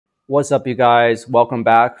What's up, you guys? Welcome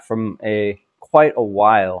back from quite a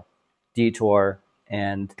while detour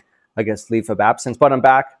and I guess leave of absence, but I'm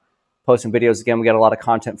back posting videos again. We got a lot of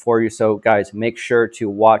content for you. So guys, make sure to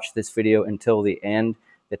watch this video until the end.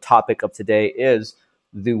 The topic of today is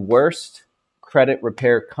the worst credit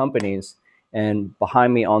repair companies. And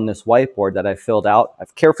behind me on this whiteboard that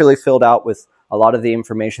I've carefully filled out with a lot of the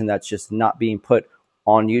information that's just not being put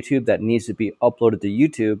on YouTube that needs to be uploaded to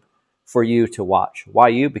YouTube for you to watch. Why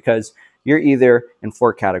you? Because you're either in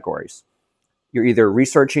four categories. You're either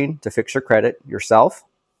researching to fix your credit yourself.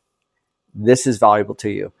 This is valuable to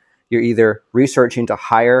you. You're either researching to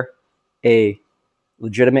hire a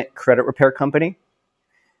legitimate credit repair company,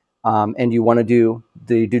 and you want to do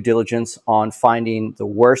the due diligence on finding the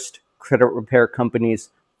worst credit repair companies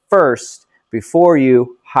first before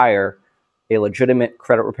you hire a legitimate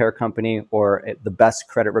credit repair company or the best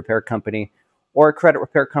credit repair company, or a credit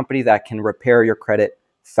repair company that can repair your credit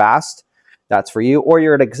fast. That's for you. Or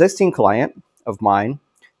you're an existing client of mine.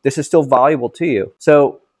 This is still valuable to you.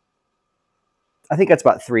 So I think that's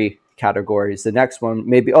about three categories. The next one,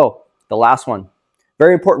 maybe, the last one,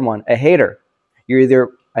 very important one, a hater. You're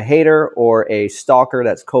either a hater or a stalker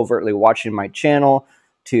that's covertly watching my channel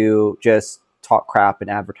to just talk crap and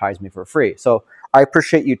advertise me for free. So I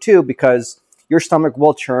appreciate you too, because your stomach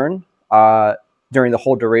will churn during the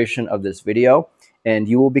whole duration of this video, and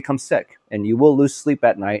you will become sick and you will lose sleep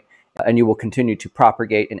at night, and you will continue to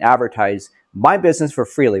propagate and advertise my business for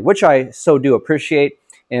freely, which I so do appreciate.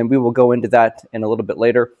 And we will go into that in a little bit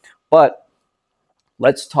later. But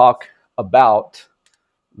let's talk about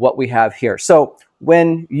what we have here. So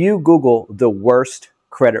when you Google the worst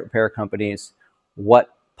credit repair companies,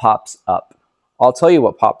 what pops up? I'll tell you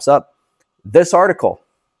what pops up. This article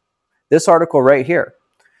right here.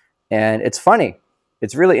 And it's funny.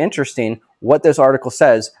 It's really interesting what this article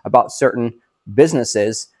says about certain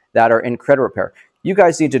businesses that are in credit repair. You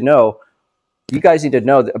guys need to know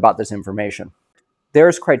about this information.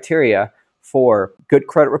 There's criteria for good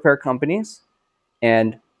credit repair companies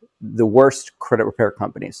and the worst credit repair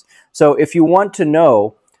companies. So if you want to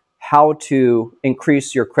know how to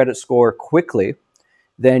increase your credit score quickly,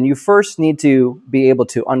 then you first need to be able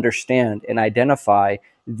to understand and identify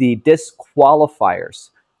the disqualifiers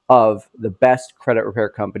of the best credit repair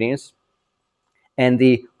companies and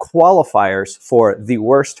the qualifiers for the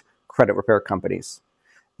worst credit repair companies.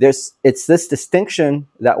 It's this distinction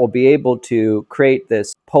that will be able to create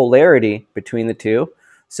this polarity between the two,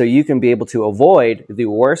 so you can be able to avoid the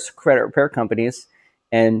worst credit repair companies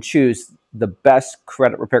and choose the best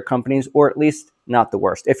credit repair companies, or at least not the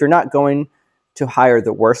worst. If you're not going to hire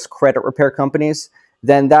the worst credit repair companies,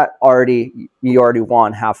 then you already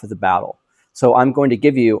won half of the battle. So I'm going to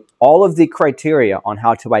give you all of the criteria on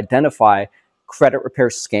how to identify credit repair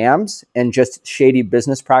scams and just shady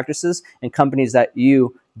business practices and companies that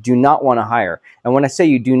you do not want to hire. And when I say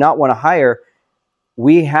you do not want to hire,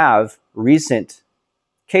 we have recent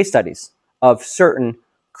case studies of certain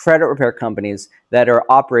credit repair companies that are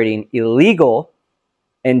operating illegal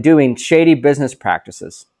and doing shady business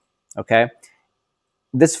practices. Okay?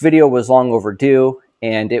 This video was long overdue,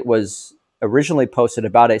 and it was originally posted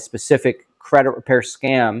about a specific credit repair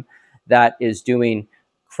scam that is doing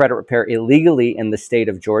credit repair illegally in the state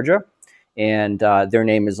of Georgia. And their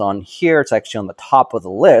name is on here. It's actually on the top of the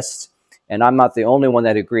list. And I'm not the only one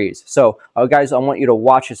that agrees. So guys, I want you to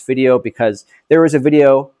watch this video, because there is a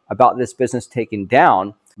video about this business taken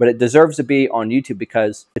down, but it deserves to be on YouTube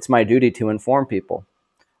because it's my duty to inform people.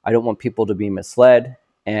 I don't want people to be misled,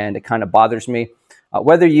 and it kind of bothers me.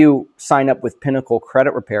 Whether you sign up with Pinnacle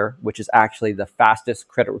Credit Repair, which is actually the fastest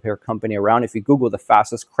credit repair company around. If you Google the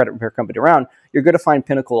fastest credit repair company around, you're going to find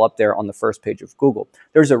Pinnacle up there on the first page of Google.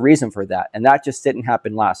 There's a reason for that. And that just didn't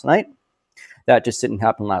happen last night. That just didn't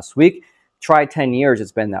happen last week. Try 10 years,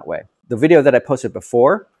 it's been that way. The video that I posted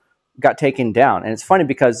before got taken down. And it's funny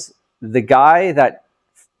because the guy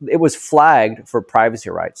it was flagged for privacy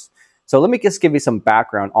rights. So let me just give you some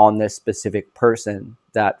background on this specific person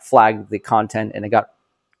that flagged the content, and it got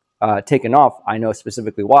taken off. I know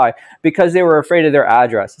specifically why, because they were afraid of their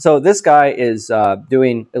address. So this guy is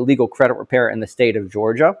doing illegal credit repair in the state of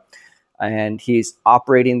Georgia, and he's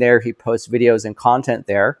operating there. He posts videos and content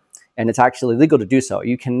there, and it's actually legal to do so.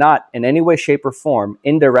 You cannot in any way, shape, or form,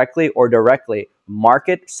 indirectly or directly,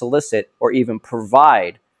 market, solicit, or even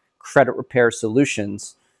provide credit repair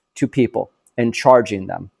solutions to people and charging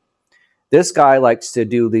them. This guy likes to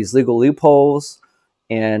do these legal loopholes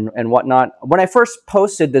and whatnot. When I first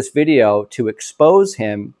posted this video to expose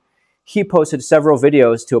him, he posted several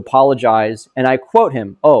videos to apologize, and I quote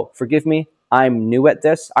him, "Oh, forgive me, I'm new at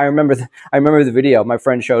this." I remember the video my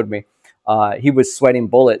friend showed me. he was sweating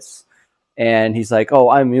bullets, and he's like, "Oh,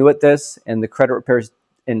 I'm new at this," and the credit repairs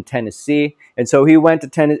in Tennessee, and so he went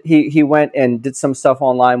to he went and did some stuff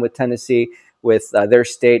online with Tennessee, with their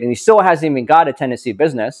state, and he still hasn't even got a Tennessee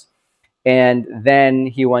business. And then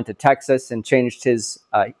he went to Texas and changed his,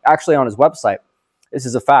 actually on his website, this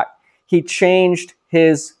is a fact, he changed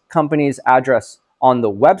his company's address on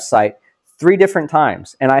the website 3 different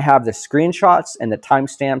times. And I have the screenshots and the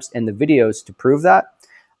timestamps and the videos to prove that.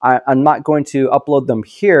 I'm not going to upload them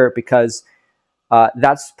here because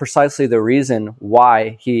that's precisely the reason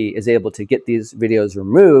why he is able to get these videos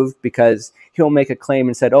removed, because he'll make a claim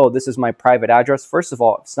and said, oh, this is my private address. First of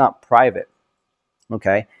all, it's not private,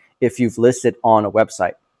 okay, if you've listed on a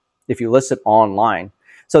website, if you list it online.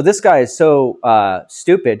 So this guy is so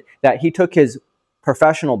stupid that he took his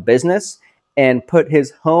professional business and put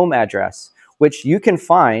his home address, which you can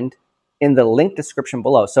find in the link description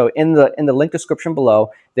below. So in the link description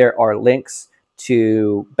below, there are links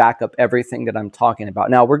to back up everything that I'm talking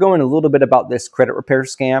about. Now, we're going a little bit about this credit repair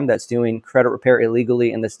scam that's doing credit repair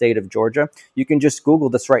illegally in the state of Georgia. You can just Google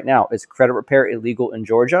this right now. Is credit repair illegal in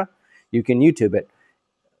Georgia? You can YouTube it.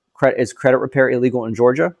 Is credit repair illegal in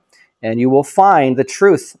Georgia? And you will find the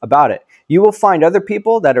truth about it. You will find other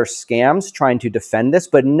people that are scams trying to defend this,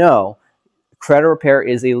 but no, credit repair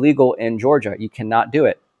is illegal in Georgia. You cannot do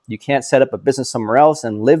it. You can't set up a business somewhere else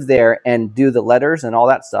and live there and do the letters and all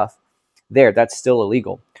that stuff there. That's still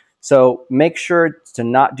illegal. So make sure to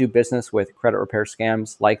not do business with credit repair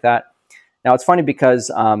scams like that. Now, it's funny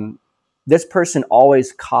because this person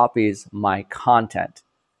always copies my content,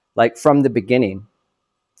 like from the beginning.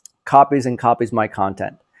 Copies and copies my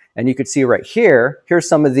content. And you could see right here, here's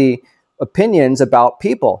some of the opinions about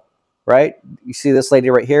people, right? You see this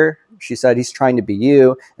lady right here. She said he's trying to be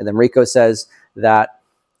you. And then Rico says that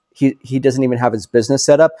he doesn't even have his business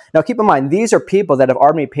set up. Now, keep in mind, these are people that have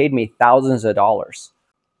already paid me thousands of dollars.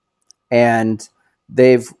 And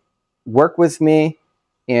they've worked with me,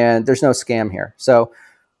 and there's no scam here. So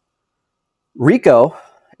Rico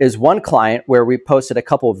is one client where we posted a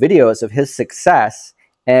couple of videos of his success.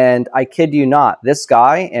 And I kid you not, this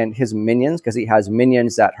guy and his minions, because he has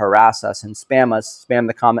minions that harass us, spam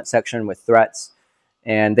the comment section with threats,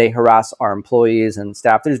 and they harass our employees and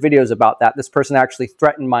staff. There's videos about that. This person actually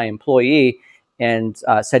threatened my employee and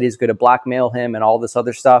said he's going to blackmail him and all this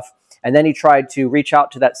other stuff. And then he tried to reach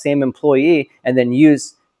out to that same employee and then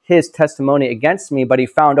use his testimony against me, but he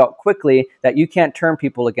found out quickly that you can't turn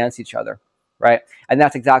people against each other, right? And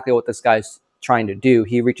that's exactly what this guy's trying to do.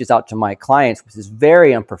 He reaches out to my clients, which is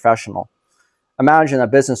very unprofessional. Imagine a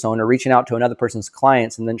business owner reaching out to another person's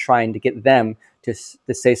clients and then trying to get them to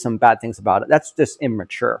say some bad things about it. That's just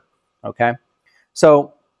immature, okay?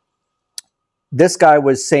 So this guy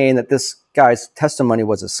was saying that this guy's testimony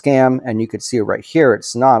was a scam, and you could see it right here.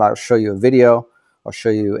 It's not. I'll show you a video. I'll show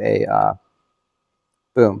you a,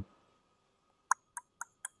 boom.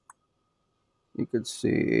 You could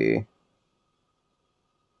see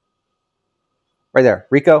right there,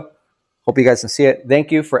 Rico. Hope you guys can see it.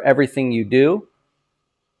 Thank you for everything you do.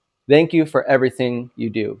 Thank you for everything you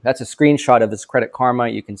do. That's a screenshot of his Credit Karma.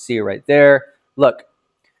 You can see it right there. Look,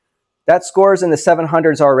 that scores in the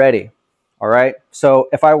 700s already. All right. So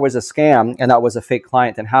if I was a scam and that was a fake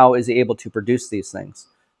client, then how is he able to produce these things?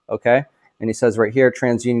 Okay. And he says right here,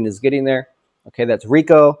 TransUnion is getting there. Okay. That's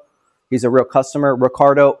Rico. He's a real customer.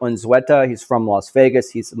 Ricardo Unzueta. He's from Las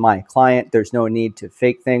Vegas. He's my client. There's no need to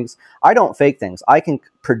fake things. I don't fake things. I can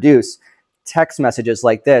produce text messages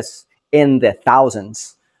like this in the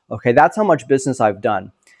thousands. Okay, that's how much business I've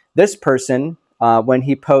done. This person, when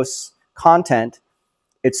he posts content,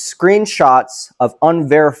 it's screenshots of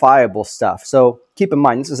unverifiable stuff. So keep in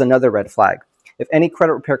mind, this is another red flag. If any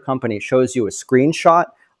credit repair company shows you a screenshot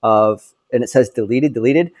of, and it says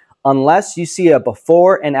deleted, unless you see a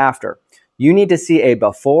before and after, you need to see a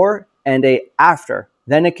before and a after,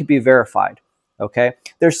 then it could be verified, okay?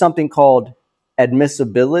 There's something called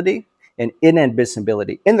admissibility and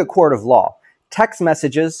inadmissibility in the court of law. Text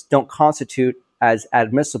messages don't constitute as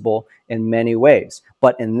admissible in many ways,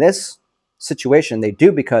 but in this situation they do,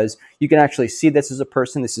 because you can actually see this is a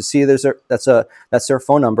person. This is that's their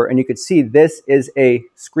phone number, and you could see this is a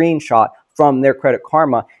screenshot from their Credit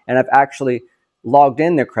Karma, and I've actually logged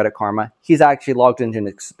in their Credit Karma. He's actually logged into an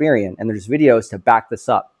Experian, and there's videos to back this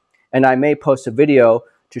up. And I may post a video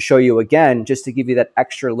to show you again, just to give you that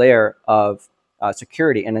extra layer of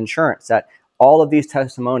security and insurance that all of these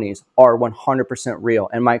testimonies are 100% real.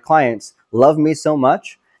 And my clients love me so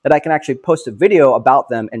much that I can actually post a video about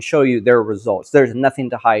them and show you their results. There's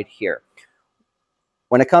nothing to hide here.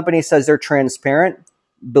 When a company says they're transparent,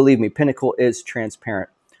 believe me, Pinnacle is transparent.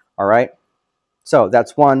 All right. So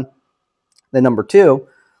that's one. Then number two,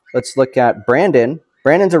 let's look at Brandon.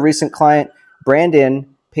 Brandon's a recent client.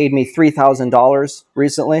 Brandon paid me $3,000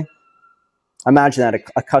 recently. Imagine that,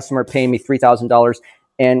 a customer paying me $3,000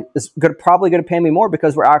 and is probably going to pay me more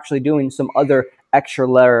because we're actually doing some other extra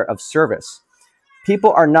layer of service.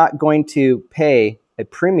 People are not going to pay a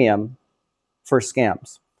premium for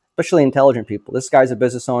scams, especially intelligent people. This guy's a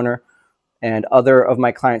business owner, and other of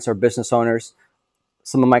my clients are business owners.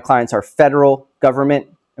 Some of my clients are federal government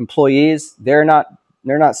employees. They're not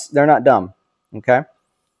dumb. Okay,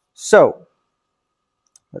 so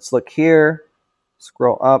let's look here.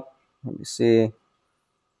 Scroll up. Let me see.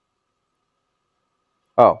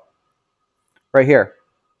 Oh, right here.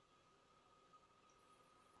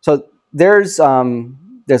 So there's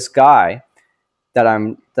this guy that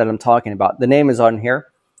I'm talking about. The name is on here,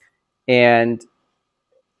 and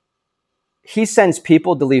he sends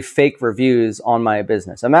people to leave fake reviews on my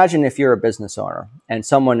business. Imagine if you're a business owner and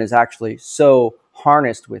someone is actually so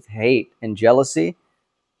harnessed with hate and jealousy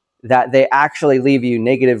that they actually leave you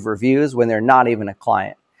negative reviews when they're not even a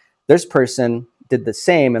client. This person did the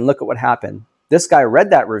same, and look at what happened. This guy read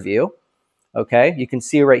that review. Okay, you can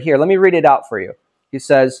see right here. Let me read it out for you. He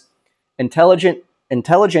says, intelligent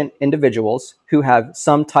individuals who have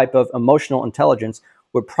some type of emotional intelligence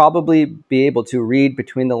would probably be able to read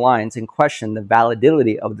between the lines and question the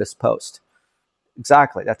validity of this post.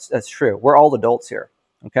 Exactly, that's true. We're all adults here,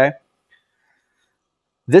 okay?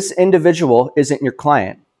 This individual isn't your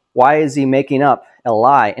client. Why is he making up a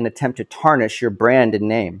lie in an attempt to tarnish your brand and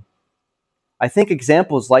name? I think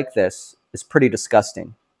examples like this is pretty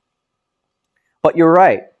disgusting. But you're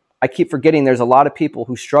right. I keep forgetting there's a lot of people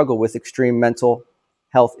who struggle with extreme mental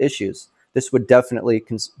health issues. This would definitely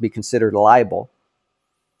be considered libel.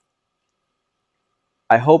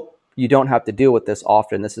 I hope you don't have to deal with this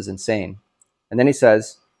often. This is insane. And then he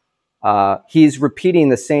says, he's repeating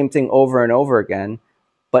the same thing over and over again,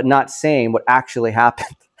 but not saying what actually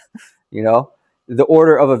happened. You know, the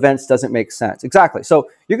order of events doesn't make sense. Exactly. So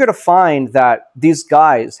you're going to find that these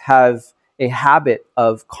guys have a habit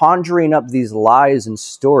of conjuring up these lies and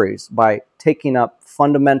stories by taking up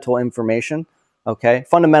fundamental information. Okay,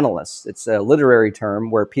 fundamentalists. It's a literary term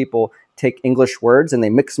where people take English words and they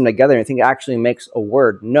mix them together and think it actually makes a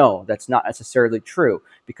word. No, that's not necessarily true,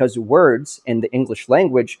 because words in the English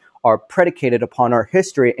language are predicated upon our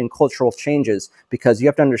history and cultural changes. Because you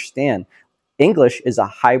have to understand, English is a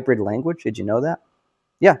hybrid language. Did you know that?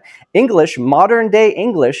 Yeah, English, modern day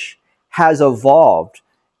English, has evolved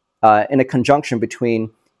in a conjunction between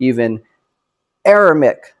even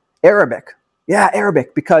Arabic. Yeah,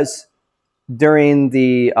 Arabic, because during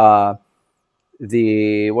the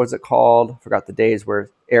what is it called? I forgot the days where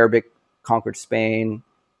Arabic conquered Spain.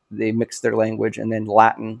 They mixed their language, and then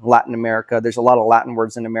Latin America. There's a lot of Latin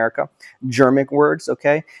words in America. German words,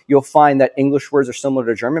 okay? You'll find that English words are similar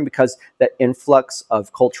to German because that influx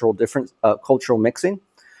of cultural mixing.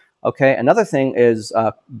 Okay, another thing is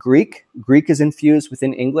Greek. Greek is infused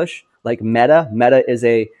within English, like meta. Meta is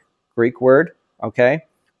a Greek word, okay?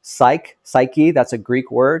 Psyche, that's a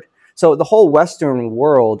Greek word. So the whole Western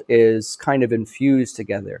world is kind of infused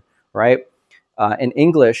together, right? And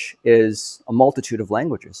English is a multitude of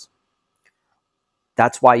languages.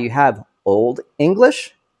 That's why you have Old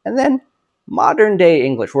English and then modern day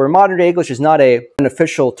English, where modern day English is not an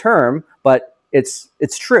official term, but it's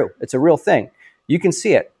true. It's a real thing. You can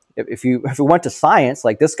see it. If you went to science,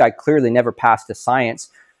 like this guy clearly never passed a science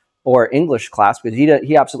or English class because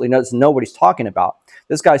he absolutely doesn't know what he's talking about.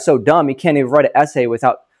 This guy's so dumb, he can't even write an essay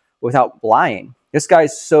without lying. This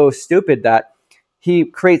guy's so stupid that he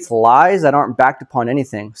creates lies that aren't backed upon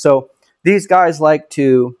anything. So these guys like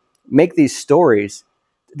to make these stories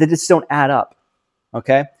that just don't add up,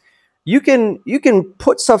 okay? You can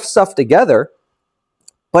put stuff together,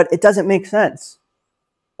 but it doesn't make sense,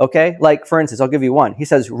 okay? Like, for instance, I'll give you one. He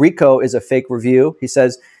says Rico is a fake review. He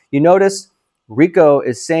says, you notice Rico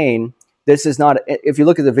is saying this is not, if you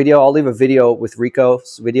look at the video, I'll leave a video with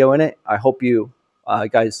Rico's video in it. I hope you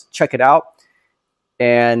guys check it out.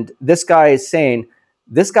 And this guy is saying,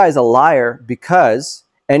 this guy's a liar because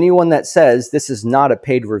anyone that says this is not a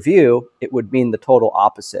paid review, it would mean the total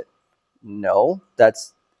opposite. No,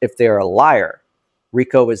 that's if they're a liar.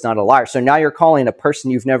 Rico is not a liar. So now you're calling a person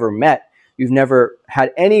you've never met, you've never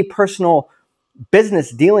had any personal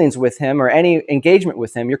business dealings with him or any engagement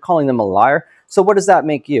with him, you're calling them a liar. So what does that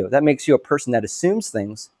make you? That makes you a person that assumes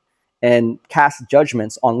things and casts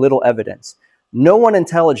judgments on little evidence. No one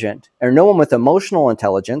intelligent, or no one with emotional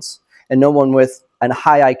intelligence, and no one with a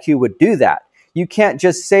high IQ would do that. You can't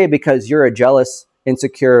just say because you're a jealous,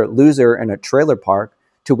 insecure loser in a trailer park,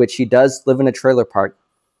 to which he does live in a trailer park.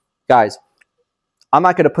 Guys, I'm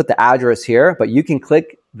not going to put the address here, but you can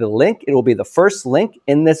click the link. It will be the first link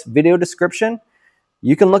in this video description.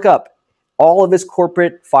 You can look up all of his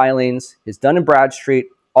corporate filings, his Dun & Bradstreet,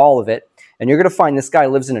 all of it. And you're going to find this guy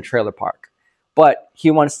lives in a trailer park. But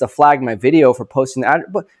he wants to flag my video for posting the address.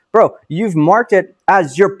 But bro, you've marked it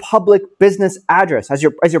as your public business address, as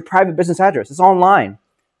your private business address. It's online.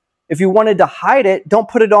 If you wanted to hide it, don't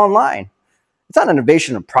put it online. It's not an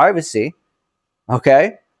invasion of privacy.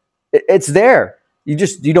 Okay? It's there. You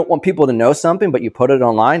don't want people to know something, but you put it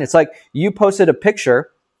online. It's like you posted a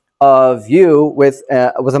picture of you with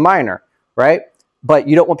a minor, right? But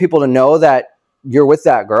you don't want people to know that you're with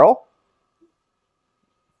that girl.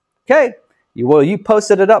 Okay, you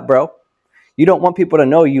posted it up, bro. You don't want people to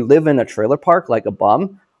know you live in a trailer park like a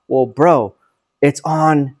bum. Well, bro, it's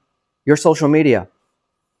on your social media.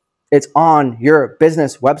 It's on your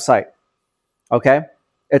business website. Okay,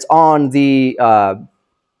 it's on the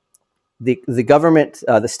government,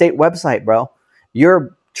 the state website, bro.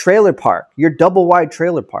 Your trailer park, your double wide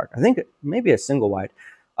trailer park. I think maybe a single wide.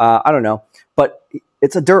 I don't know, but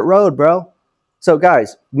it's a dirt road, bro. So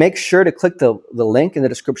guys, make sure to click the link in the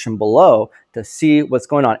description below to see what's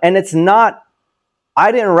going on. And it's not,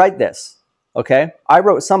 I didn't write this, okay? I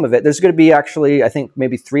wrote some of it. There's going to be actually, I think,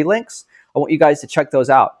 maybe 3 links. I want you guys to check those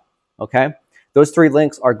out, okay? Those 3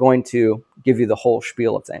 links are going to give you the whole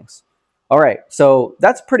spiel of things. All right, so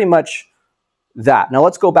that's pretty much that. Now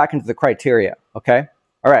let's go back into the criteria, okay?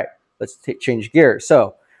 All right, let's change gears.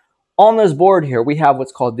 So on this board here, we have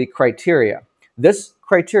what's called the criteria. This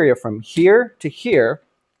criteria from here to here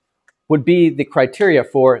would be the criteria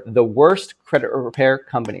for the worst credit repair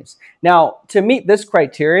companies. Now, to meet this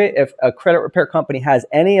criteria, if a credit repair company has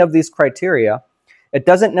any of these criteria, it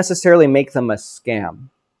doesn't necessarily make them a scam.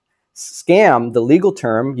 Scam, the legal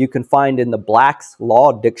term, you can find in the Black's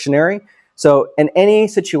Law Dictionary. So in any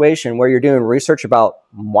situation where you're doing research about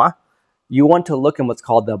moi, you want to look in what's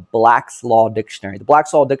called the Black's Law Dictionary. The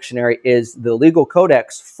Black's Law Dictionary is the legal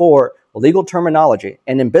codex for legal terminology.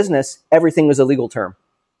 And in business, everything is a legal term.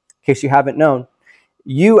 In case you haven't known,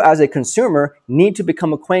 you as a consumer need to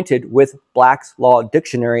become acquainted with Black's Law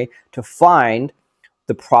Dictionary to find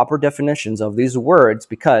the proper definitions of these words,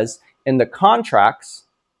 because in the contracts,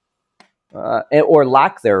 or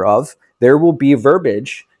lack thereof, there will be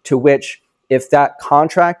verbiage to which, if that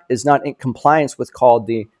contract is not in compliance with called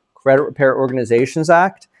the Credit Repair Organizations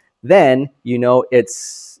Act, then you know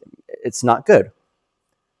it's not good.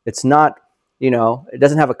 It's not, it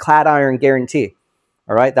doesn't have a clad iron guarantee.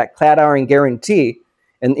 All right, that clad iron guarantee,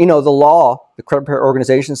 and the law, the Credit Repair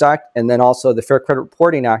Organizations Act, and then also the Fair Credit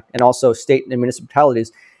Reporting Act, and also state and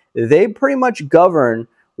municipalities, they pretty much govern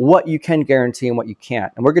what you can guarantee and what you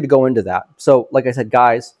can't. And we're going to go into that. So like I said,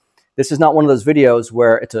 guys, this is not one of those videos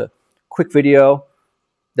where it's a quick video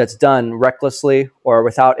that's done recklessly or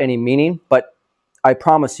without any meaning. But I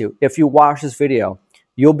promise you, if you watch this video,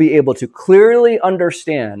 you'll be able to clearly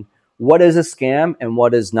understand what is a scam and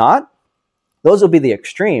what is not. Those will be the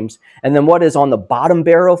extremes. And then what is on the bottom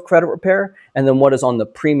barrel of credit repair, and then what is on the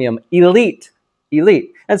premium elite.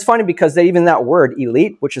 And it's funny because even that word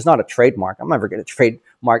elite, which is not a trademark, I'm never going to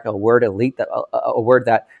trademark a word elite, a word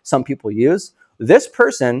that some people use. This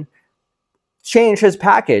person changed his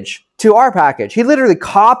package to our package. He literally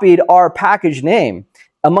copied our package name,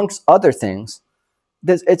 amongst other things.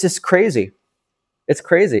 It's just crazy. It's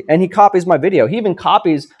crazy. And he copies my video. He even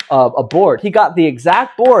copies a board. He got the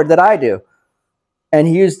exact board that I do. And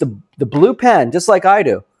he used the blue pen, just like I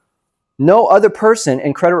do. No other person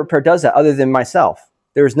in credit repair does that other than myself.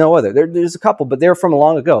 There's no other. There's a couple, but they're from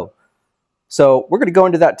long ago. So we're going to go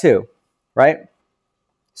into that too, right?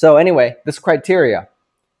 So anyway, this criteria.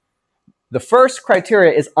 The first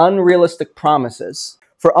criteria is unrealistic promises.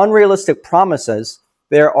 For unrealistic promises,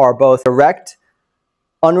 there are both direct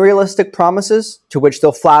unrealistic promises, to which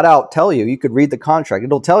they'll flat out tell you. You could read the contract.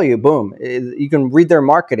 It'll tell you, boom. You can read their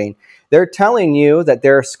marketing. They're telling you that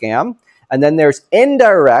they're a scam. And then there's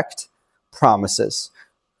indirect promises,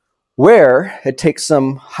 where it takes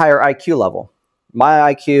some higher IQ level.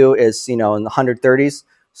 My IQ is, in the 130s,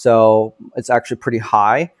 so it's actually pretty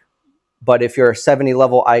high. But if you're a 70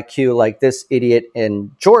 level IQ like this idiot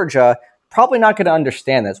in Georgia, probably not going to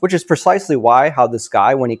understand this, which is precisely why how this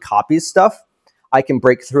guy, when he copies stuff, I can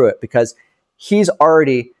break through it, because he's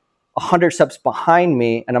already 100 steps behind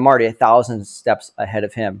me and I'm already 1,000 steps ahead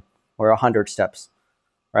of him, or 100 steps,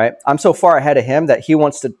 right? I'm so far ahead of him that he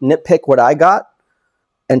wants to nitpick what I got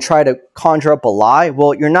and try to conjure up a lie.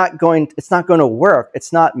 Well, it's not going to work.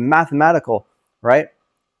 It's not mathematical, right?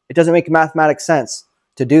 It doesn't make mathematic sense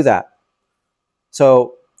to do that.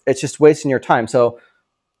 So it's just wasting your time. So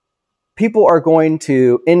people are going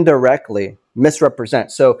to indirectly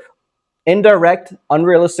misrepresent. So indirect,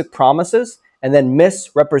 unrealistic promises and then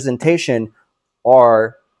misrepresentation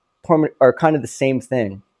are kind of the same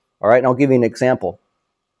thing. All right, and I'll give you an example.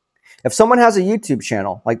 If someone has a YouTube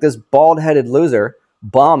channel, like this bald-headed loser,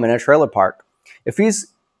 bum in a trailer park, if he's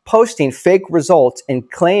posting fake results and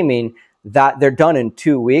claiming that they're done in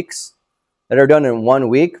 2 weeks, that are done in 1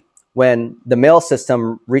 week, when the mail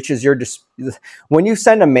system reaches when you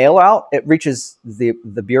send a mail out, it reaches the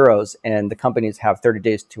bureaus and the companies have 30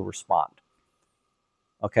 days to respond.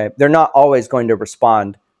 Okay, they're not always going to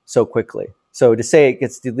respond so quickly. So to say it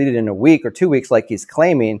gets deleted in a week or 2 weeks like he's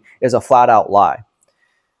claiming is a flat out lie.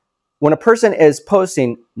 When a person is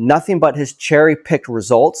posting nothing but his cherry-picked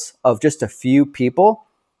results of just a few people,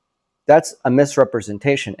 that's a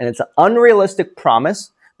misrepresentation. And it's an unrealistic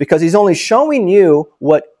promise because he's only showing you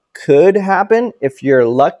what could happen if you're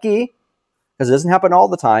lucky, because it doesn't happen all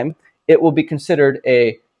the time. It will be considered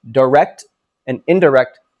a direct and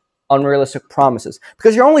indirect unrealistic promises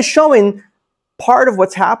because you're only showing part of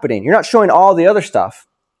what's happening. You're not showing all the other stuff.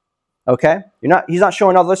 Okay? He's not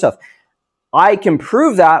showing all the other stuff. I can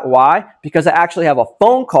prove that. Why? Because I actually have a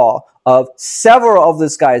phone call of several of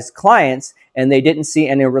this guy's clients and they didn't see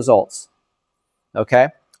any results. Okay?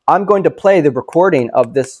 I'm going to play the recording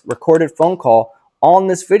of this recorded phone call on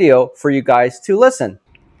this video for you guys to listen.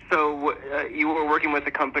 So you were working with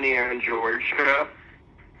a company here in Georgia?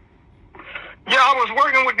 Yeah, I was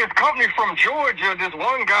working with this company from Georgia, this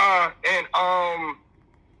one guy, and,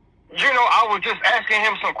 I was just asking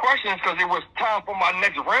him some questions because it was time for my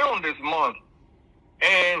next round this month.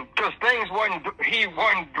 And because he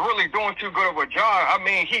wasn't really doing too good of a job. I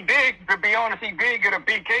mean, he did, to be honest, he did get a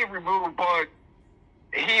BK removed, but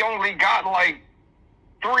he only got like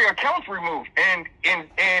 3 accounts removed. And then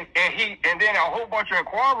a whole bunch of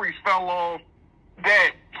inquiries fell off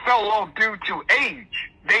due to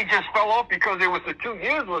age. They just fell off because it was the 2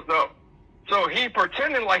 years was up. So he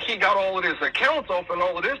pretended like he got all of his accounts off and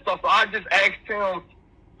all of this stuff. So I just asked him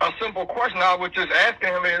a simple question. I was just asking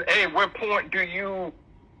him, hey, what point do you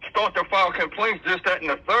start to file complaints, this, that, and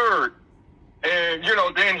the third? And,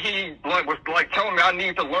 then he was telling me I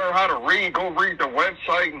need to learn how to go read the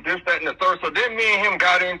website and this, that, and the third. So then me and him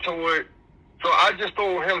got into it. So I just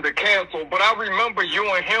told him to cancel. But I remember you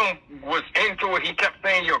and him was into it. He kept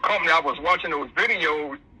saying your company. I was watching those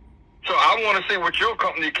videos. So I want to see what your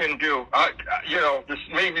company can do.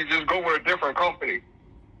 Maybe just go with a different company.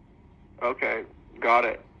 Okay, got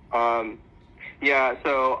it. Yeah,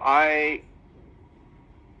 so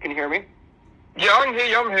can you hear me? Yeah, I can hear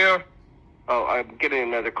you. I'm here. Oh, I'm getting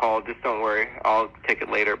another call. Just don't worry. I'll take it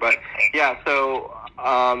later. But yeah, so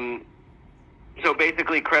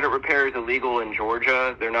basically credit repair is illegal in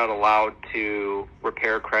Georgia. They're not allowed to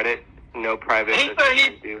repair credit. No private.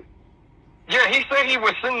 Yeah, he said he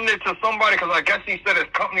was sending it to somebody because I guess he said his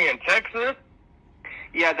company in Texas.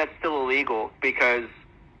 Yeah, that's still illegal because,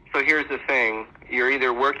 so here's the thing. You're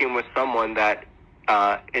either working with someone that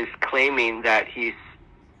is claiming that he's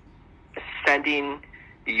sending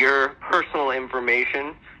your personal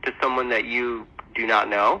information to someone that you do not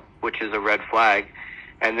know, which is a red flag,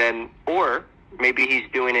 and then, or maybe he's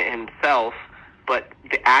doing it himself, but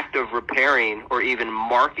the act of repairing or even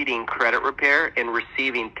marketing credit repair and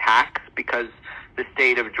receiving tax, because the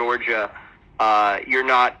state of Georgia, you're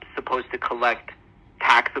not supposed to collect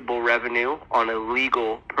taxable revenue on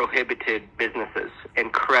illegal prohibited businesses,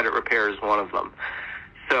 and credit repair is one of them.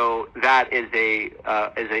 So that is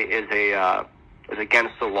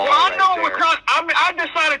against the law. Well, I know right I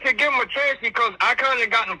decided to give him a chance because I kind of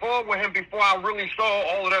got involved with him before I really saw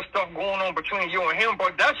all of that stuff going on between you and him.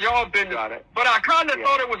 But that's y'all business. Got it. But I kind of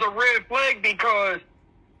thought it was a red flag because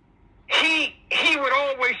he would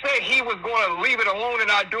always say he was going to leave it alone and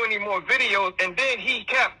not do any more videos, and then he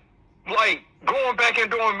kept going back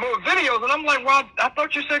and doing more videos, and I'm like, well, I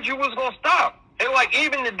thought you said you was going to stop. And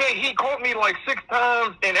even today, he called me 6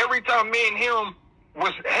 times, and every time me and him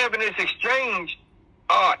was having this exchange,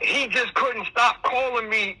 he just couldn't stop calling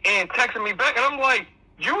me and texting me back. And I'm like,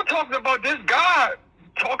 you talking about this guy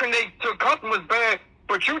talking to customers bad,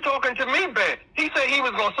 but you talking to me bad. He said he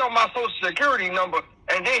was going to sell my social security number,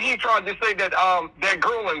 and then he tried to say that that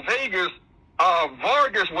girl in Vegas,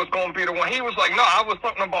 Vargas, was going to be the one. He was like, no, I was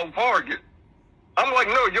talking about Vargas. I'm like,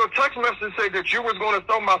 no, your text message said that you was going to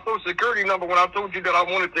sell my social security number when I told you that I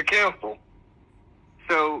wanted to cancel.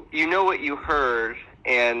 So you know what you heard,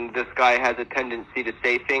 and this guy has a tendency to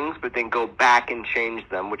say things but then go back and change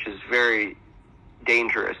them, which is very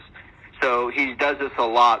dangerous. So he does this a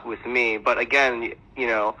lot with me. But again,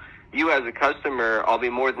 you as a customer, I'll be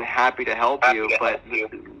more than happy to help you. But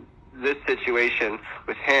this situation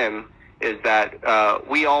with him is that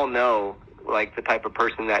we all know like the type of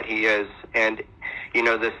person that he is, and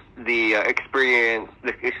the experience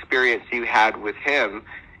you had with him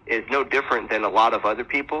is no different than a lot of other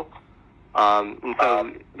people. And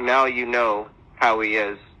so now you know how he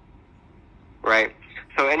is, right?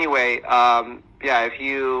 So anyway, if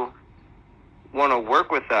you want to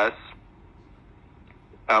work with us,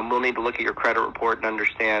 we'll need to look at your credit report and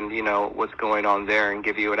understand, what's going on there, and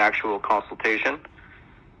give you an actual consultation.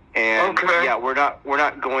 And okay.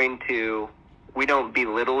 We don't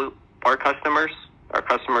belittle our customers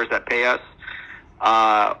that pay us.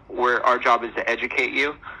 Our job is to educate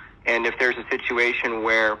you. And if there's a situation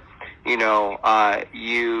where, you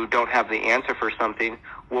don't have the answer for something,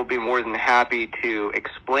 we'll be more than happy to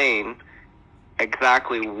explain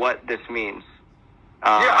exactly what this means.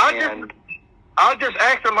 I just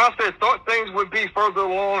asked him, I said, thought things would be further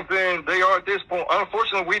along than they are at this point.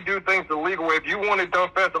 Unfortunately, we do things the legal way. If you want it done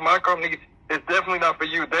faster, my company is definitely not for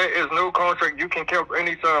you. There is no contract you can cancel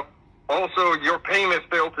anytime. Also, your payments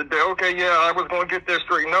failed today. Okay, yeah, I was going to get that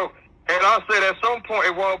straight. No. And I said, at some point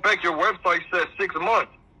a while back, your website said 6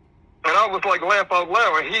 months. And I was like, laugh out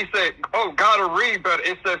loud. And he said, oh, gotta read better.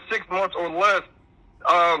 It says 6 months or less,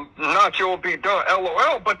 not you'll be done,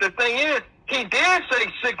 LOL. But the thing is, he did say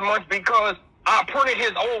 6 months because I printed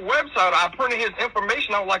his old website. I printed his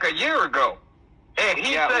information out like a year ago. And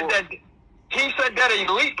he said that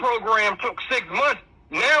elite program took 6 months.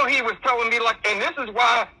 Now he was telling me, like, and this is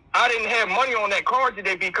why I didn't have money on that card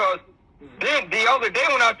today, because then the other day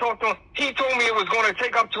when I talked to him, he told me it was going to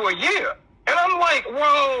take up to a year. And I'm like,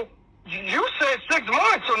 well, you said 6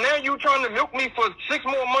 months, so now you trying to milk me for 6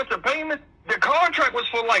 more months of payments? The contract was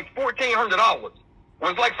for like $1,400. It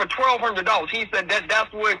was like for $1,200. He said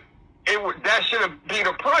that's what that should have been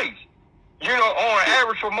the price, on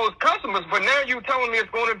average for most customers. But now you telling me it's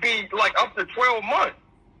going to be like up to 12 months,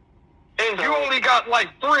 and you only got like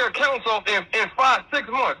 3 accounts off in 5-6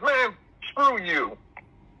 months. Man, screw you.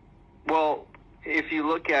 Well, if you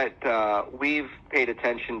look at, we've paid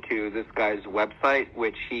attention to this guy's website,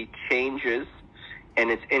 which he changes, and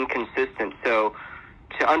it's inconsistent. So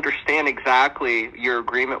to understand exactly your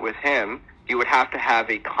agreement with him, you would have to have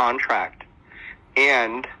a contract.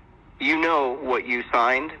 And you know what you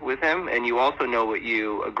signed with him, and you also know what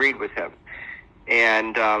you agreed with him.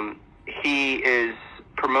 And he is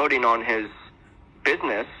promoting on his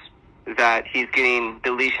business that he's getting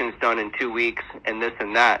deletions done in 2 weeks and this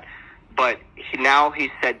and that. But he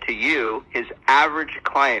said to you, his average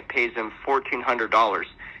client pays him $1,400.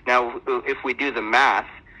 Now, if we do the math,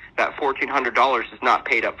 that $1,400 is not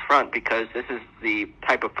paid up front, because this is the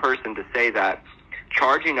type of person to say that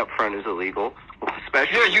charging up front is illegal.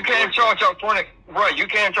 Especially you can't charge up front. Right, you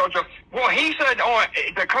can't charge up. Well, he said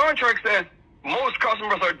the contract says most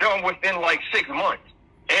customers are done within like 6 months.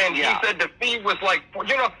 And he said the fee was like, so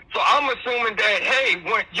I'm assuming that, hey,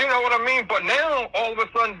 when, you know what I mean? But now, all of a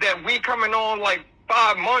sudden, that we coming on like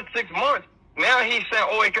 5 months, 6 months, now he said,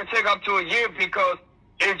 oh, it could take up to a year because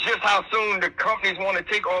it's just how soon the companies want to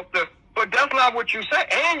take off but that's not what you said.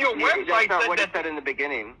 And your website that's not said what that. He said in the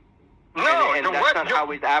beginning. No, and that's not how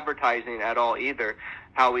he's advertising at all either.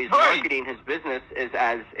 How he's marketing his business is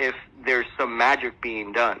as if there's some magic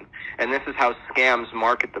being done. And this is how scams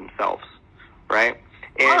market themselves, right?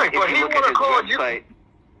 And but he want to call website,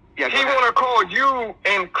 you. He want to call you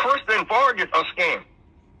and Kristen Vargas a scam.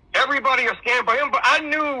 Everybody a scam by him. But I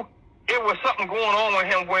knew it was something going on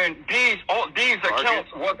with him when these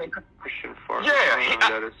accounts wasn't. Christian Vargas.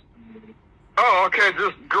 Yeah. Oh, okay.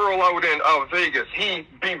 This girl out in Vegas, he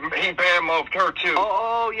badmouthed her too.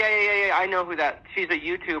 Oh, yeah. I know who that. She's a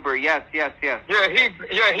YouTuber. Yes. Yeah,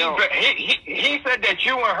 he said that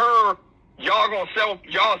you and her,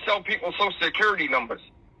 y'all sell people Social Security numbers.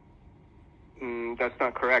 That's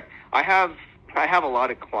not correct. I have a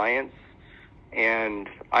lot of clients, and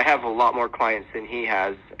I have a lot more clients than he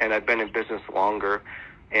has, and I've been in business longer.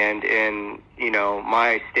 And in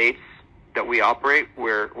my states that we operate,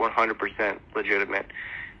 we're 100% legitimate.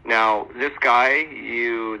 Now, this guy that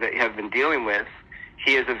you have been dealing with,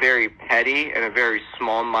 he is a very petty and a very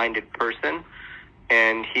small-minded person,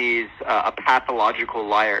 and he's a pathological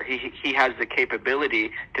liar. He has the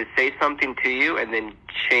capability to say something to you and then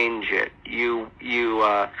change it. You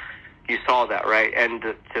saw that, right? And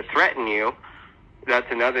to threaten you, that's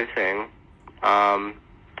another thing.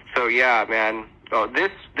 So yeah, man. So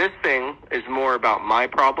this thing is more about my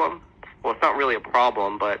problem. Well, it's not really a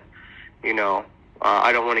problem, but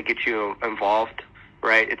I don't want to get you involved,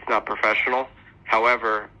 right? It's not professional.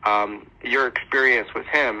 However, your experience with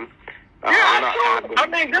him. I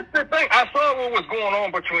mean, that's the thing. I saw what was going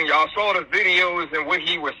on between y'all. I saw the videos and what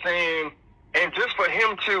he was saying, and just for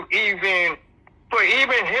him to even for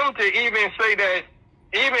even him to even say that,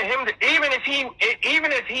 even if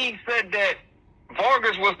he said that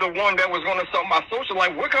Vargas was the one that was going to sell my social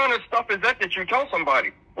life, what kind of stuff is that you tell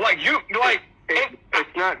somebody? Like you, like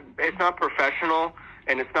it's not professional,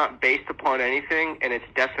 and it's not based upon anything, and it's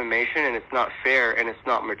defamation, and it's not fair, and it's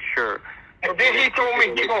not mature. And then he told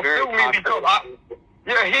me he gonna sue me because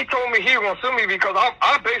he told me he gonna sue me because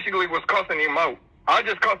I basically was cussing him out. I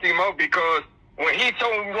just cussed him out because when he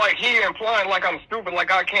told me, like, he implying like I'm stupid, like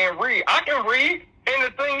I can't read. I can read, and the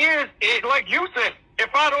thing is, like you said, if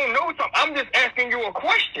I don't know something, I'm just asking you a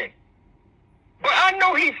question. But I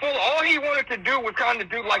know he full. All he wanted to do was kind of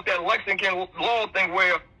do like that Lexington law thing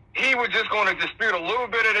where he was just going to dispute a little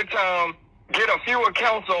bit at a time, get a few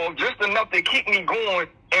accounts on, just enough to keep me going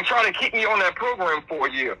and try to keep me on that program for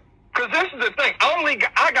a year. Because this is the thing.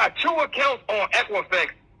 I got 2 accounts on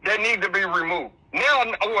Equifax that need to be removed. Now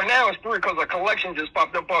it's 3 because a collection just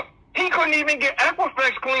popped up. But he couldn't even get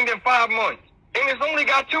Equifax cleaned in 5 months. And it's only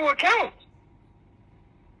got 2 accounts.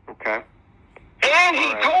 Okay. And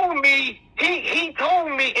he told me, he told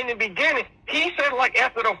me in the beginning, he said like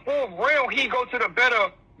after the 4th round, he go to the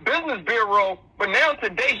Better Business Bureau, but now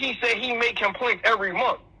today he said he make complaints every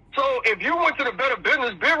month. So if you went to the Better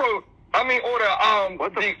Business Bureau, I mean, or the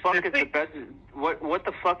what the fuck is the best? What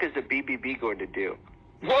the fuck is the BBB going to do?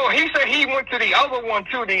 Well, he said he went to the other one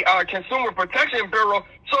too, the Consumer Protection Bureau.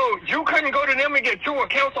 So you couldn't go to them and get 2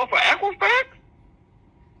 accounts off of Equifax?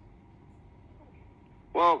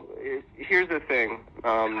 Well, here's the thing.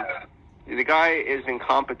 The guy is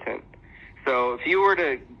incompetent. So if you were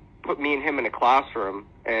to put me and him in a classroom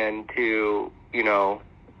and to,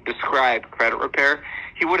 describe credit repair,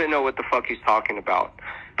 he wouldn't know what the fuck he's talking about.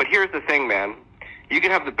 But here's the thing, man. You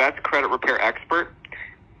can have the best credit repair expert,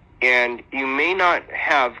 and you may not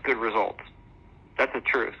have good results. That's the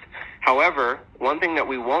truth. However, one thing that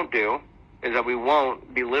we won't do is that we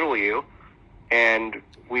won't belittle you, and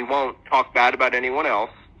we won't talk bad about anyone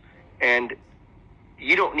else, and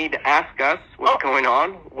you don't need to ask us what's going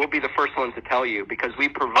on. We'll be the first ones to tell you because we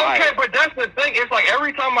provide. Okay, but that's the thing. It's like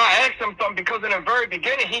every time I asked him something, because in the very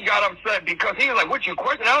beginning he got upset because he was like, "What you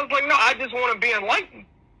question?" I was like, "No, I just want to be enlightened.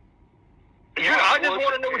 I just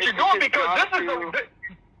want to know what you're doing because this is a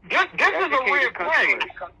red flag.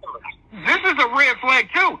 This is a red flag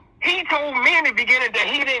too." He told me in the beginning that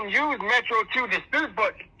he didn't use Metro 2 dispute,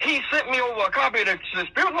 but he sent me over a copy of the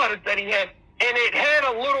dispute letters that he had. And it had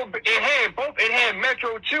a little bit, it had both, it had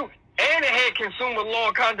Metro 2 and it had consumer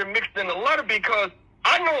law kind of mixed in the letter because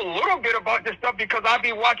I know a little bit about this stuff because I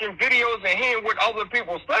be watching videos and hearing what other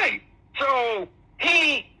people say. So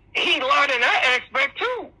he lied in that aspect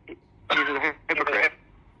too. He's a hypocrite.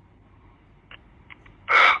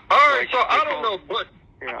 All right, so I don't know, but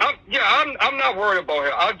I'm not worried about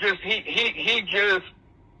him. I just, he just,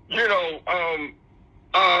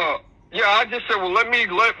 I just said, well,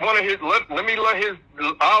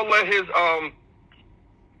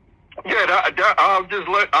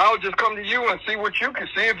 I'll just come to you and see what you can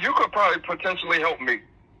see if you could probably potentially help me.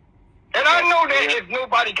 And I know that if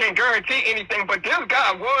nobody can guarantee anything, but this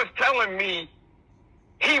guy was telling me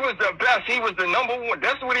he was the best. He was the number one.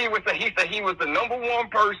 That's what he was saying. He said he was the number 1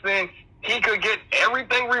 person. He could get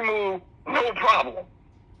everything removed, no problem.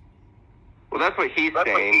 Well, that's what he's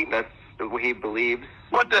saying. That's what he believes.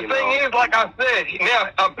 But the thing is, like I said, now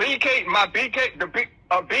a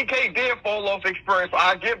BK did fall off experience.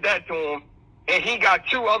 I give that to him, and he got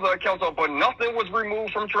 2 other accounts on, but nothing was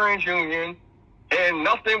removed from TransUnion, and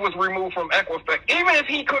nothing was removed from Equifax. Even if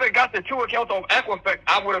he could have got the 2 accounts on Equifax,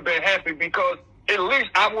 I would have been happy because at least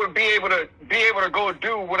I would be able to go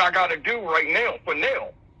do what I got to do right now for now.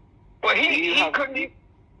 But he couldn't.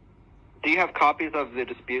 Do you have copies of the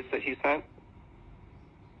disputes that he sent?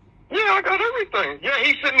 Yeah, I got everything. Yeah,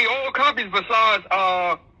 he sent me all copies besides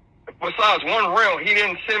 1 round. He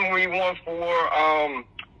didn't send me one for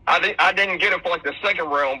I didn't get it for like the 2nd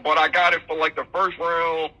round, but I got it for like the 1st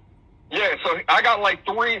round. Yeah, so I got like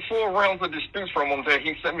 3-4 rounds of disputes from him that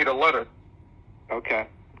he sent me the letter. Okay,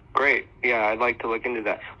 great. Yeah, I'd like to look into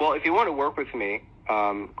that. Well, if you want to work with me,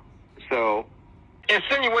 so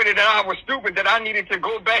insinuated that I was stupid, that I needed to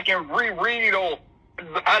go back and reread or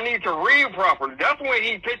I need to read properly. That's when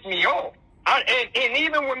he pissed me off. And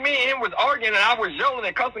even when me and him was arguing and I was yelling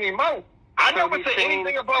and cussing him out, I never said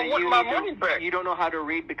anything about wanting my money back. You don't know how to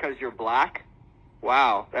read because you're black?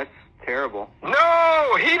 Wow, that's terrible.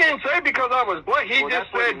 No, he didn't say because I was black. He just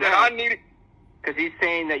said that I needed... Because he's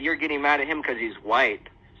saying that you're getting mad at him because he's white.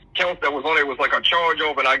 Accounts that was on it was like a charge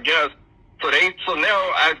over, and I guess... So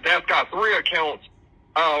now that's got 3 accounts.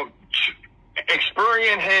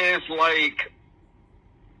 Experian has like...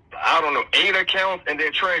 I don't know, 8 accounts, and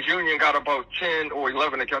then TransUnion got about 10 or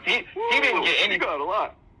 11 accounts. He didn't get any. You got a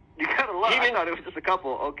lot. You got a lot. I thought it was just a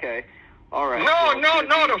couple. Okay. All right. No.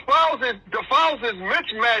 The files is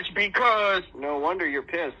mismatched because. No wonder you're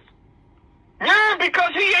pissed. Yeah,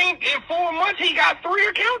 because he ain't in 4 months. He got 3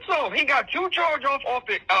 accounts off. He got 2 charge-offs off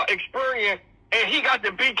the Experian, and he got the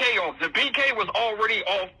BK off. The BK was already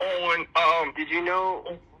off on. Did you know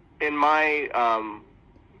in my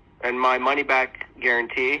money back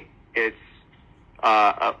guarantee, it's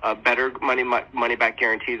a better money back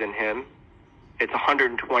guarantee than him. It's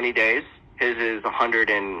 120 days. His is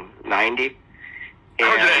 190.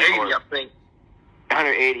 180, I think.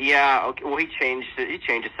 180, yeah. Okay. Well, he changed it. He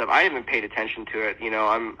changed stuff. I haven't paid attention to it. You know,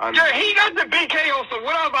 I'm. Yeah, he got the BKO. So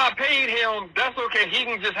whatever I paid him, that's okay. He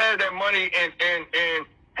can just have that money and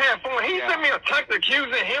have fun. He sent me a text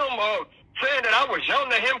accusing him of saying that I was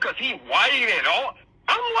yelling at him because he white and all.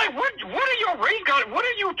 I'm like, what are your race got? What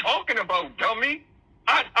are you talking about, dummy?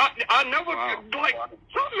 I never like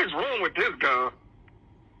something is wrong with this guy.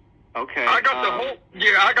 Okay. I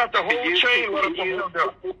got the whole chain letter from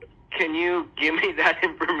him. Can you give me that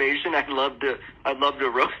information? I'd love to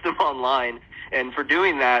roast them online. And for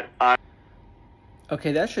doing that,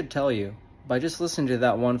 okay, that should tell you. By just listening to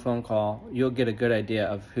that one phone call, you'll get a good idea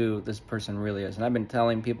of who this person really is. And I've been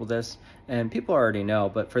telling people this, and people already know.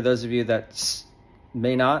 But for those of you that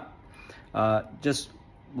may not, just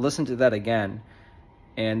listen to that again.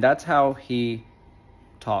 And that's how he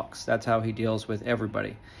talks. That's how he deals with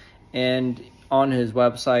everybody. And on his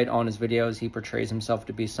website, on his videos, he portrays himself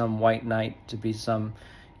to be some white knight, to be some,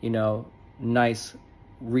 nice,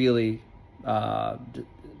 really,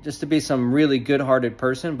 just to be some really good-hearted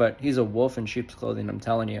person, but he's a wolf in sheep's clothing, I'm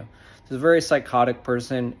telling you. He's a very psychotic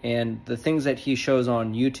person, and the things that he shows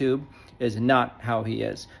on YouTube is not how he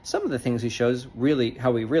is. Some of the things he shows really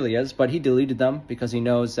how he really is, but he deleted them because he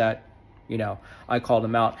knows that, I called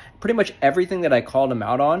him out. Pretty much everything that I called him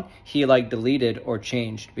out on, he deleted or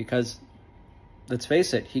changed because, let's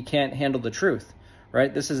face it, he can't handle the truth,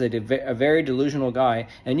 right? This is a very delusional guy,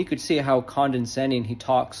 and you could see how condescending he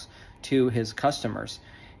talks to his customers.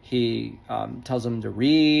 He tells them to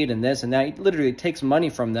read and this and that. He literally takes money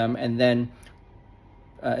from them and then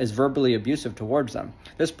is verbally abusive towards them.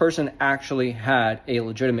 This person actually had a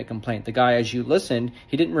legitimate complaint. The guy, as you listened,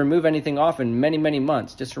 he didn't remove anything off in many, many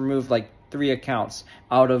months, just removed 3 accounts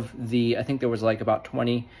out of the, I think there was about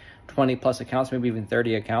 20 plus accounts, maybe even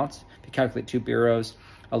 30 accounts. If you calculate 2 bureaus,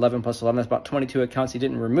 11 plus 11, that's about 22 accounts he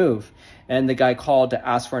didn't remove. And the guy called to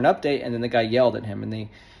ask for an update, and then the guy yelled at him, and they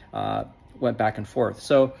went back and forth.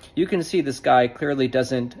 So you can see this guy clearly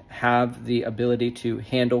doesn't have the ability to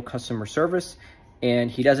handle customer service, and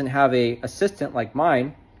he doesn't have a assistant like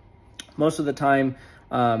mine. Most of the time,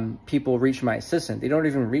 people reach my assistant. They don't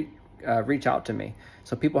even reach out to me.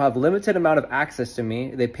 So people have limited amount of access to me.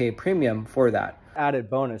 They pay a premium for that. Added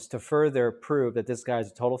bonus to further prove that this guy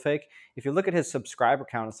is a total fake. If you look at his subscriber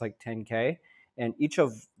count, it's 10K. And each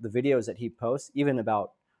of the videos that he posts, even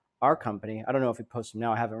about our company, I don't know if he posts them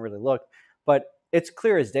now, I haven't really looked, but it's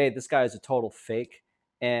clear as day this guy is a total fake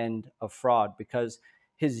and a fraud, because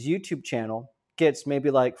his YouTube channel gets maybe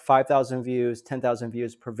 5,000 views, 10,000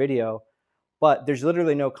 views per video, but there's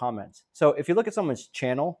literally no comments. So if you look at someone's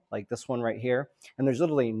channel, like this one right here, and there's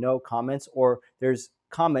literally no comments, or there's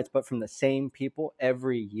comments but from the same people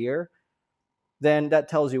every year, then that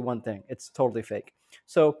tells you one thing: it's totally fake.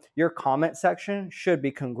 So your comment section should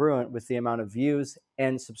be congruent with the amount of views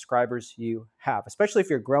and subscribers you have, especially if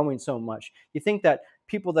you're growing so much. You think that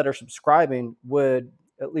people that are subscribing would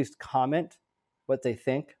at least comment what they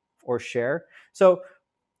think or share. So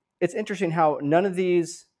it's interesting how none of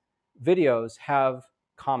these videos have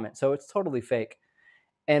comments. So it's totally fake.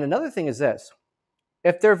 And another thing is this: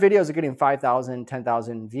 if their videos are getting 5,000,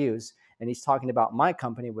 10,000 views, and he's talking about my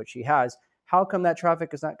company, which he has, how come that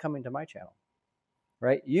traffic is not coming to my channel,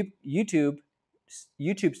 right? YouTube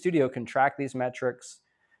Studio can track these metrics.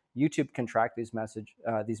 YouTube can track these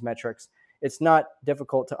metrics. It's not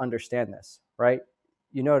difficult to understand this, right?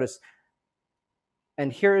 You notice.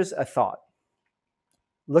 And here's a thought.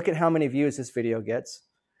 Look at how many views this video gets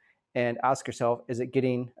and ask yourself, is it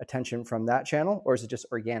getting attention from that channel, or is it just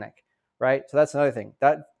organic, right? So that's another thing.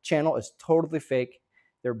 That channel is totally fake.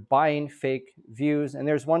 They're buying fake views. And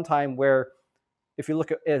there's one time where, if you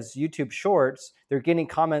look at his YouTube shorts, they're getting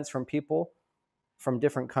comments from people from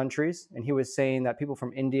different countries. And he was saying that people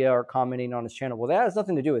from India are commenting on his channel. Well, that has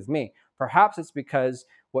nothing to do with me. Perhaps it's because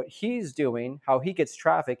what he's doing, how he gets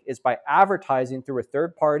traffic, is by advertising through a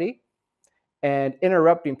third party and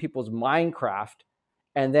interrupting people's Minecraft.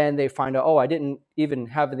 And then they find out, oh, I didn't even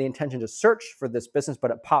have the intention to search for this business,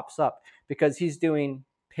 but it pops up because he's doing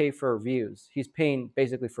pay for views. He's paying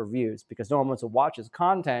basically for views because no one wants to watch his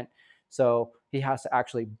content. So he has to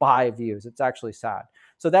actually buy views. It's actually sad.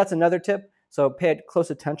 So that's another tip. So pay close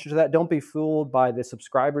attention to that. Don't be fooled by the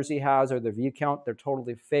subscribers he has or the view count. They're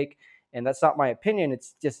totally fake. And that's not my opinion.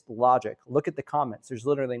 It's just logic. Look at the comments. There's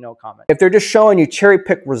literally no comment. If they're just showing you cherry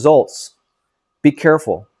pick results, be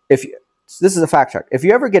careful. This is a fact check. If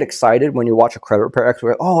you ever get excited when you watch a credit repair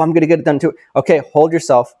expert, oh, I'm going to get it done too. Okay, hold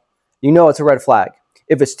yourself. You know it's a red flag.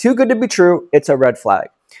 If it's too good to be true, it's a red flag.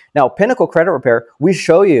 Now, Pinnacle Credit Repair, we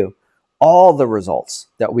show you all the results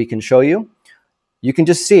that we can show you. You can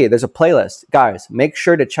just see there's a playlist. Guys, make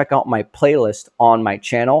sure to check out my playlist on my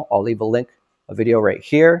channel. I'll leave a link, a video right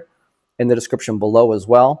here in the description below as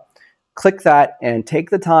well. Click that and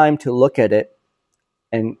take the time to look at it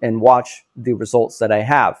and watch the results that I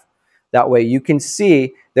have. That way you can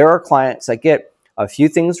see there are clients that get a few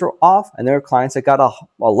things off and there are clients that got a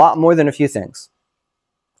lot more than a few things.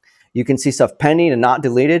 You can see stuff pending and not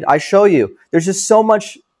deleted. I show you. There's just so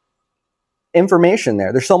much information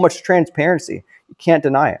there. There's so much transparency. You can't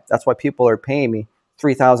deny it. That's why people are paying me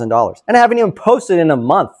 $3,000. And I haven't even posted in a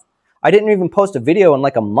month. I didn't even post a video in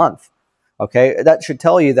like a month. Okay, that should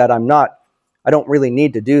tell you that I don't really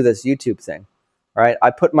need to do this YouTube thing. All right, I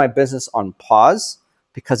put my business on pause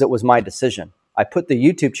because it was my decision. I put the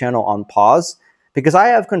YouTube channel on pause because I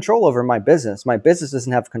have control over my business. My business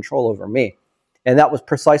doesn't have control over me. And that was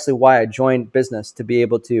precisely why I joined business, to be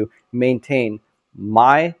able to maintain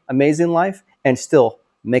my amazing life and still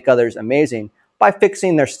make others amazing by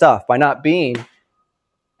fixing their stuff, by not being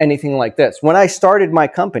anything like this. When I started my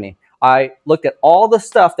company, I looked at all the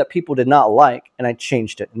stuff that people did not like and I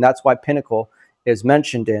changed it. And that's why Pinnacle is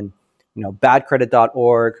mentioned in,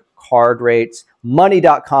 badcredit.org, card rates,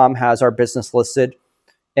 money.com has our business listed,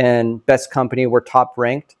 and best company, we're top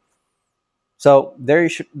ranked. So there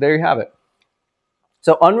you have it.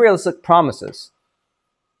 So unrealistic promises,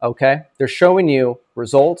 okay? They're showing you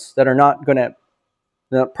results that are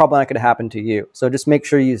probably not gonna happen to you. So just make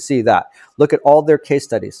sure you see that. Look at all their case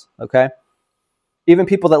studies, okay? Even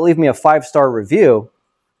people that leave me a 5-star review,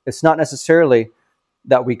 it's not necessarily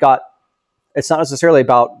about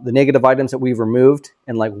the negative items that we've removed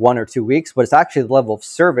in like 1 or 2 weeks, but it's actually the level of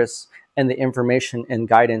service and the information and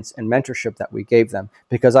guidance and mentorship that we gave them.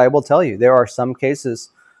 Because I will tell you, there are some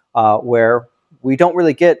cases where we don't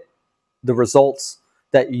really get the results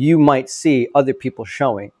that you might see other people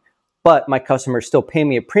showing. But my customers still pay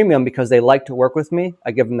me a premium because they like to work with me.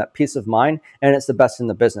 I give them that peace of mind, and it's the best in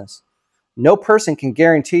the business. No person can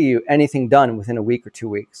guarantee you anything done within a week or 2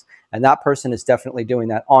 weeks. And that person is definitely doing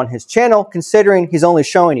that on his channel, considering he's only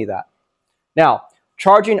showing you that. Now,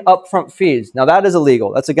 charging upfront fees. Now, that is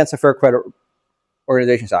illegal. That's against the Fair Credit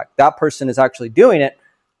Organizations Act. That person is actually doing it.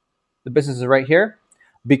 The business is right here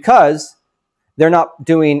because they're not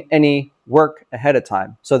doing any work ahead of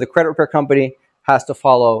time. So the credit repair company has to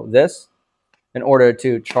follow this in order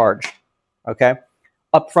to charge, okay?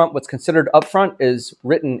 Upfront, what's considered upfront is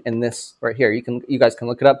written in this right here. You guys can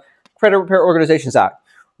look it up. Credit Repair Organizations Act.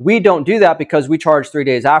 We don't do that because we charge 3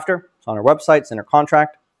 days after. It's on our website, it's in our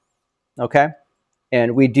contract, okay?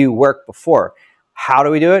 And we do work before. How do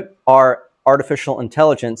we do it? Our artificial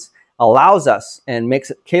intelligence allows us and makes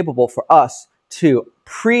it capable for us to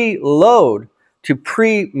preload, to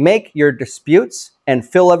pre-make your disputes and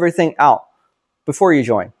fill everything out before you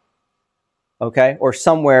join, okay? Or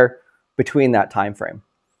somewhere between that time frame.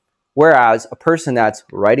 Whereas a person that's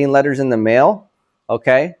writing letters in the mail,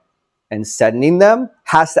 okay, and sending them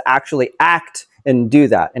has to actually act and do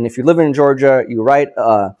that. And if you live in Georgia, you write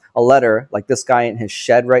a letter like this guy in his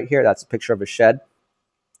shed right here. That's a picture of his shed.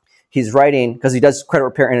 He's writing because he does credit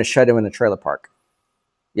repair in a shed and in a trailer park.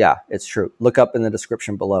 Yeah, it's true. Look up in the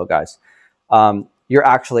description below, guys. You're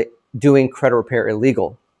actually doing credit repair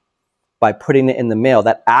illegal by putting it in the mail.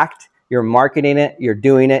 That act, you're marketing it, you're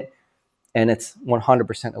doing it, and it's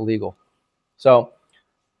 100% illegal. So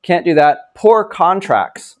can't do that. Poor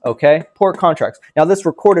contracts, okay? Poor contracts. Now, this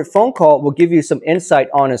recorded phone call will give you some insight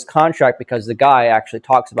on his contract because the guy actually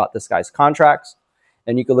talks about this guy's contracts.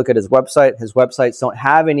 And you can look at his website. His websites don't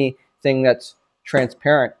have anything that's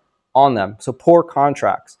transparent on them. So poor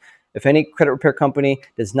contracts. If any credit repair company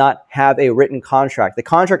does not have a written contract, the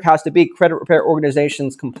contract has to be credit repair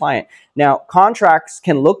organizations compliant. Now, contracts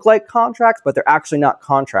can look like contracts, but they're actually not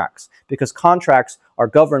contracts because contracts are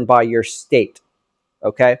governed by your state,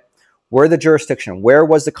 okay? Where the jurisdiction, where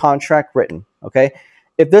was the contract written, okay?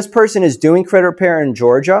 If this person is doing credit repair in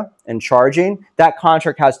Georgia and charging, that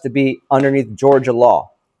contract has to be underneath Georgia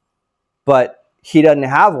law. But he doesn't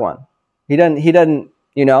have one. He didn't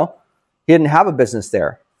have a business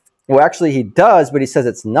there. Well, actually he does, but he says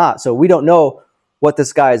it's not. So we don't know what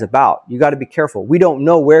this guy is about. You got to be careful. We don't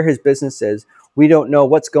know where his business is. We don't know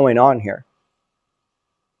what's going on here.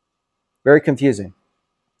 Very confusing.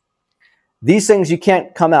 These things you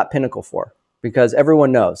can't come at Pinnacle for because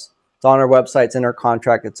everyone knows. It's on our website. It's in our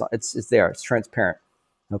contract. It's there. It's transparent.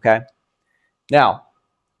 Okay? Now,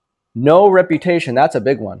 no reputation. That's a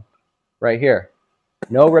big one right here.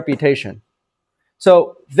 No reputation.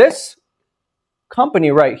 So this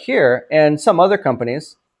company right here and some other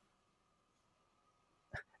companies,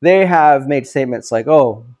 they have made statements like,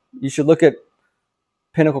 oh, you should look at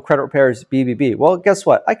Pinnacle Credit Repair's BBB. Well, guess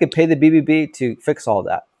what? I could pay the BBB to fix all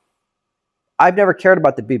that. I've never cared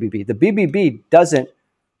about the BBB. The BBB doesn't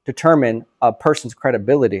determine a person's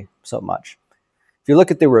credibility so much. If you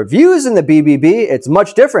look at the reviews in the BBB, it's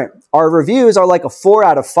much different. Our reviews are like a 4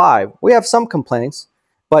 out of 5. We have some complaints,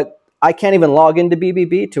 but I can't even log into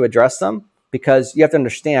BBB to address them because you have to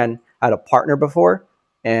understand I had a partner before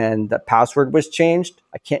and the password was changed.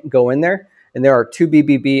 I can't go in there. And there are 2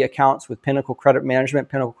 BBB accounts with Pinnacle Credit Management,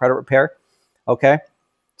 Pinnacle Credit Repair. Okay.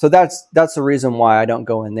 So that's the reason why I don't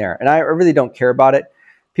go in there. And I really don't care about it.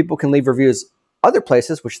 People can leave reviews other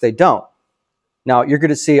places, which they don't. Now, you're going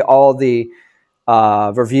to see all the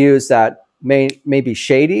reviews that may be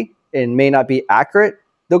shady and may not be accurate.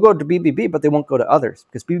 They'll go to BBB, but they won't go to others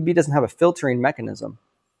because BBB doesn't have a filtering mechanism.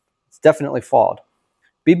 It's definitely flawed.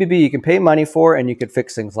 BBB you can pay money for and you can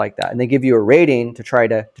fix things like that. And they give you a rating to try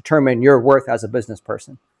to determine your worth as a business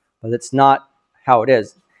person. But it's not how it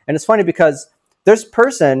is. And it's funny because this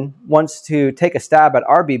person wants to take a stab at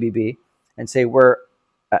our BBB and say we're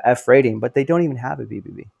a F rating, but they don't even have a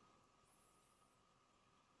BBB.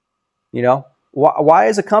 You know, why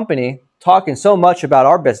is a company talking so much about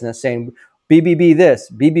our business saying BBB this,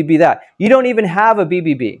 BBB that? You don't even have a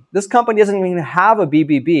BBB. This company doesn't even have a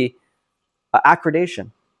BBB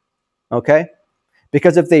accreditation. Okay?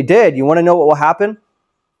 Because if they did, you want to know what will happen?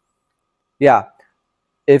 Yeah.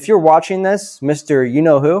 If you're watching this, Mr.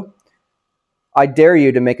 You-know-who, I dare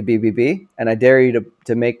you to make a BBB, and I dare you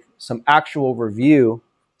to make some actual review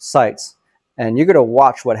sites. And you're going to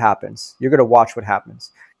watch what happens. You're going to watch what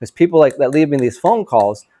happens. Because people like that leave me these phone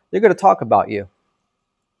calls, they're going to talk about you.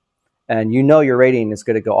 And you know your rating is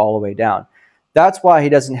going to go all the way down. That's why he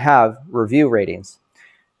doesn't have review ratings.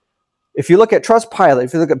 If you look at Trustpilot,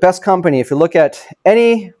 if you look at Best Company, if you look at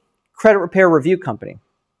any credit repair review company,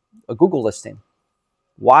 a Google listing,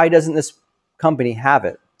 why doesn't this company have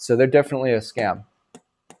it? So they're definitely a scam.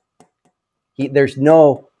 There's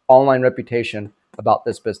no online reputation about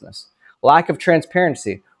this business. Lack of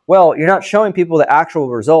transparency. Well, you're not showing people the actual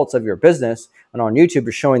results of your business, and on YouTube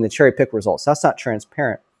you're showing the cherry pick results. That's not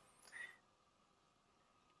transparent.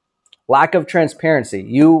 Lack of transparency.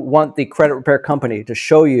 You want the credit repair company to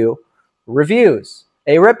show you reviews,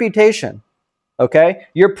 a reputation, okay?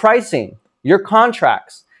 Your pricing, your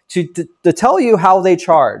contracts, to tell you how they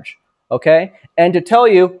charge, okay? And to tell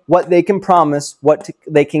you what they can promise,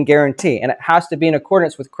 they can guarantee. And it has to be in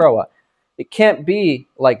accordance with CROA. It can't be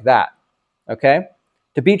like that, okay?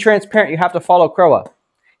 To be transparent, you have to follow CROA.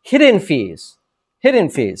 Hidden fees. Hidden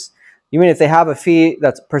fees. You mean if they have a fee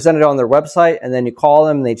that's presented on their website and then you call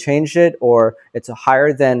them and they changed it, or it's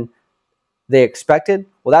higher than they expected?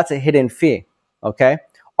 Well, that's a hidden fee, okay?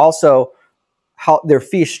 Also, how their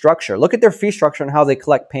fee structure. Look at their fee structure and how they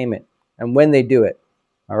collect payment and when they do it,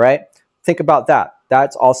 all right? Think about that.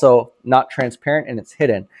 That's also not transparent and it's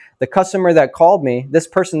hidden. The customer that called me, this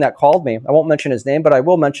person that called me, I won't mention his name, but I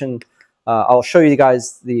will mention, I'll show you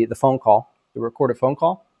guys the phone call, the recorded phone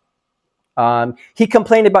call. He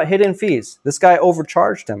complained about hidden fees. This guy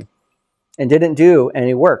overcharged him and didn't do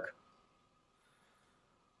any work.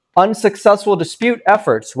 Unsuccessful dispute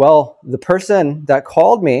efforts. Well, the person that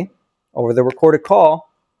called me over the recorded call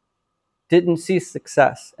didn't see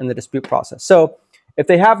success in the dispute process. So if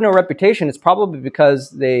they have no reputation, it's probably because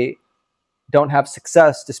they don't have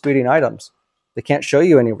success disputing items. They can't show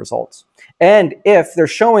you any results. And if they're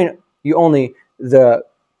showing you only the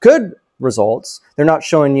good results, they're not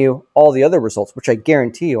showing you all the other results, which I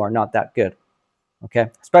guarantee you are not that good. Okay?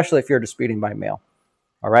 Especially if you're disputing by mail.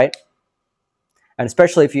 All right? And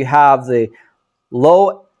especially if you have the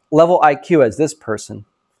low level IQ as this person,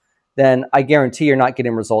 then I guarantee you're not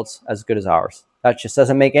getting results as good as ours. That just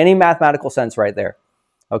doesn't make any mathematical sense right there.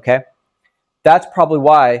 Okay? That's probably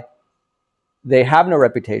why they have no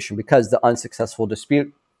reputation, because the unsuccessful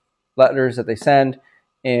dispute letters that they send,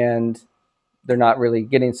 and they're not really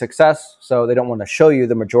getting success, so they don't want to show you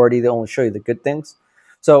the majority. They only show you the good things.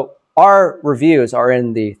 So our reviews are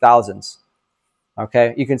in the thousands.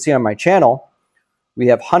 Okay? You can see on my channel, we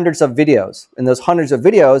have hundreds of videos. In those hundreds of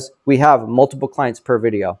videos, we have multiple clients per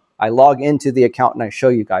video. I log into the account and I show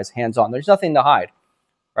you guys hands-on. There's nothing to hide,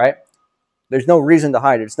 right? There's no reason to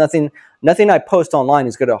hide it. It's nothing I post online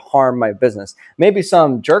is going to harm my business. Maybe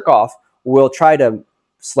some jerk off will try to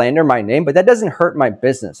slander my name, but that doesn't hurt my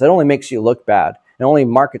business. That only makes you look bad. It only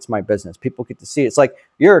markets my business. People get to see it. It's like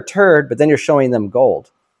you're a turd, but then you're showing them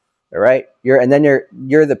gold. All right? You're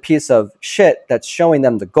the piece of shit that's showing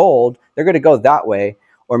them the gold. They're going to go that way,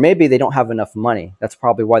 or maybe they don't have enough money. That's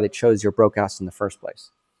probably why they chose your broke ass in the first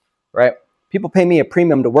place. Right? People pay me a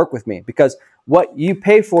premium to work with me because what you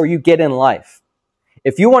pay for, you get in life.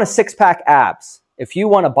 If you want a six-pack abs, if you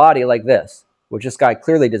want a body like this, which this guy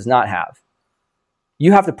clearly does not have,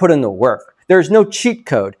 you have to put in the work. There's no cheat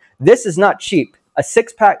code. This is not cheap. A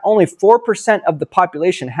six-pack, only 4% of the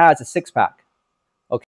population has a six-pack.